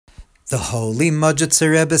The Holy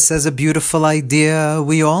Mujitzer Rebbe says a beautiful idea.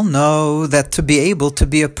 We all know that to be able to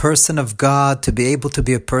be a person of God, to be able to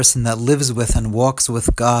be a person that lives with and walks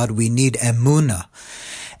with God, we need emunah.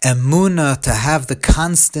 Emunah, to have the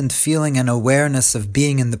constant feeling and awareness of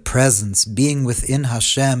being in the presence, being within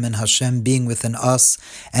Hashem, and Hashem being within us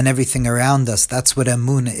and everything around us. That's what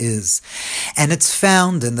emunah is. And it's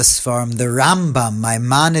found in the Sfarim, the Rambam,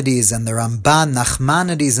 Maimonides, and the Ramban,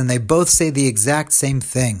 Nachmanides, and they both say the exact same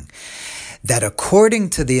thing. That according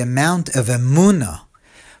to the amount of emunah,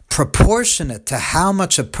 proportionate to how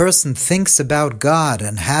much a person thinks about God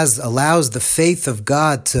and allows the faith of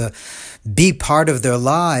God to be part of their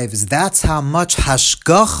lives, that's how much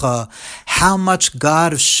hashgacha, how much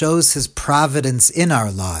God shows His providence in our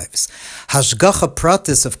lives. Hashgacha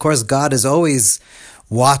pratis, of course, God is always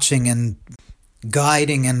watching and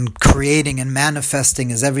guiding and creating and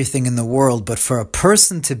manifesting as everything in the world, but for a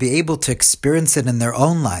person to be able to experience it in their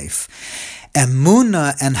own life,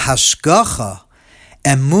 emunah and hashgacha,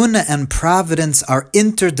 emunah and providence are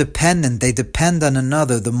interdependent. They depend on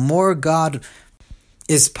another. The more God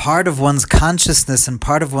is part of one's consciousness and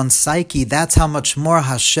part of one's psyche, that's how much more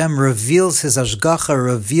Hashem reveals His hashgacha,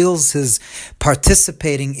 reveals His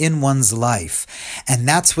participating in one's life. And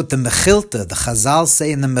that's what the Mechilta, the Chazal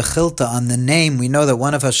say in the Mechilta on the name. We know that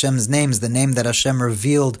one of Hashem's names, the name that Hashem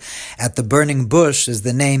revealed at the burning bush, is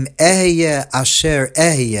the name Ehyeh Asher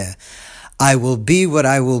Ehyeh. I will be what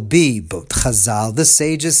I will be. But Chazal, the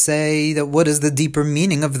sages, say that what is the deeper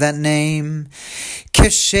meaning of that name?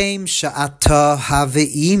 Keshem sha'ata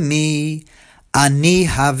have'imi, ani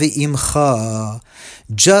have'imcha.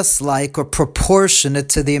 Just like or proportionate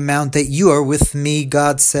to the amount that you are with me,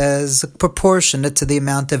 God says, proportionate to the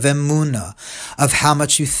amount of emunah, of how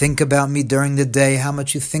much you think about me during the day, how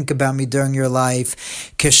much you think about me during your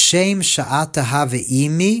life. Keshem sha'ata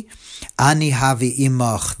have'imi, ani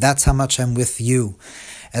have'imach. That's how much I'm with you.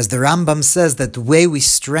 As the Rambam says, that the way we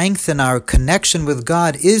strengthen our connection with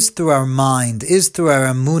God is through our mind, is through our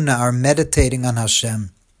emunah, our meditating on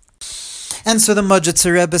Hashem. And so the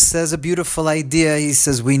Mujitzer Rebbe says a beautiful idea. He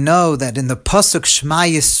says, we know that in the Pasuk Shema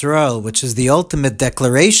Yisrael, which is the ultimate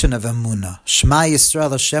declaration of emunah, Shema Yisrael,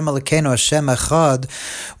 Hashem Elokeinu, Hashem Echad,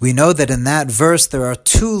 we know that in that verse there are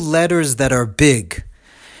two letters that are big.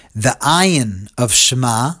 The ayin of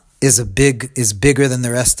Shema is bigger than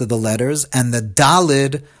the rest of the letters, and the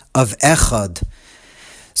dalid of echad.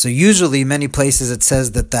 So usually, many places it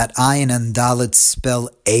says that ayin and dalid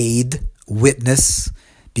spell aid, witness,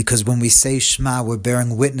 because when we say Shema, we're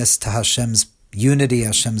bearing witness to Hashem's unity,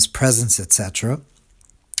 Hashem's presence, etc.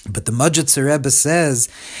 But the Mujitzer Rebbe says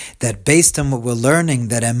that based on what we're learning,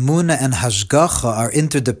 that emunah and hashgacha are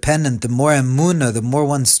interdependent. The more emunah, the more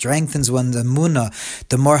one strengthens one's emunah,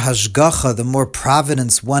 the more hashgacha, the more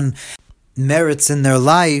providence one merits in their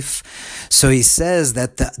life. So he says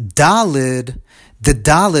that the dalid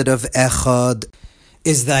of echad,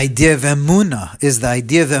 is the idea of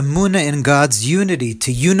emunah, in God's unity,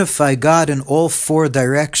 to unify God in all four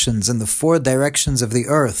directions, in the four directions of the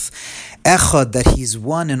earth. Echad, that He's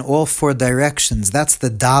one in all four directions. That's the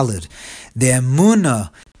dalid. The emunah,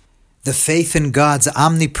 the faith in God's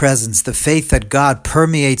omnipresence, the faith that God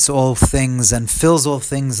permeates all things and fills all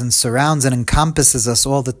things and surrounds and encompasses us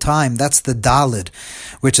all the time. That's the dalid,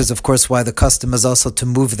 which is of course why the custom is also to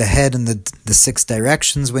move the head in the six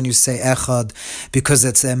directions when you say echad, because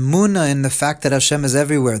it's emunah in the fact that Hashem is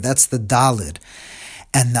everywhere. That's the dalid.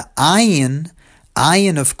 And the ayin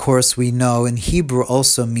of course we know in Hebrew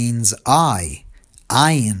also means eye.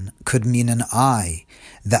 Ayin could mean an eye.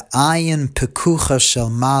 The ayin pekucha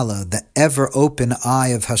shel mala, the ever open eye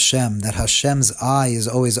of Hashem, that Hashem's eye is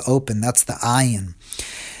always open. That's the ayin.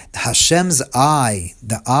 Hashem's eye,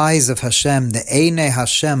 the eyes of Hashem, the einei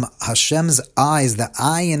Hashem, Hashem's eyes, the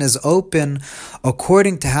ayin is open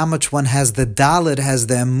according to how much one has the dalid, has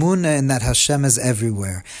the emunah in that Hashem is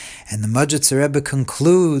everywhere. And the Mujitzer Rebbe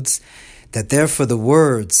concludes that therefore the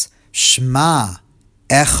words Shema,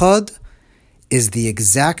 Echad, is the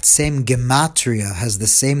exact same gematria, has the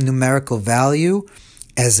same numerical value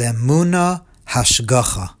as emunah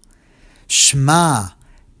hashgacha. Shema,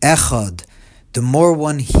 echad. The more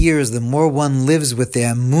one hears, the more one lives with the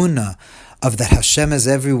emunah of that Hashem is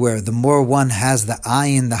everywhere, the more one has the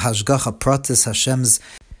ayin, the hashgacha pratis, Hashem's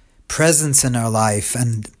presence in our life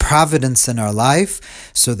and providence in our life.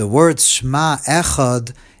 So the words Shema,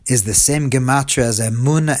 echad is the same gematria as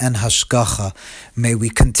Emunah and Hashgacha. May we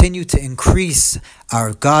continue to increase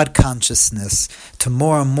our God consciousness, to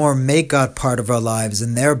more and more make God part of our lives,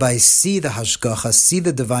 and thereby see the Hashgacha, see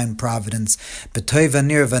the divine providence, B'toy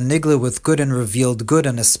v'nir v'nigla, with good and revealed good,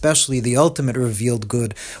 and especially the ultimate revealed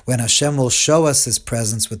good, when Hashem will show us His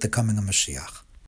presence with the coming of Mashiach.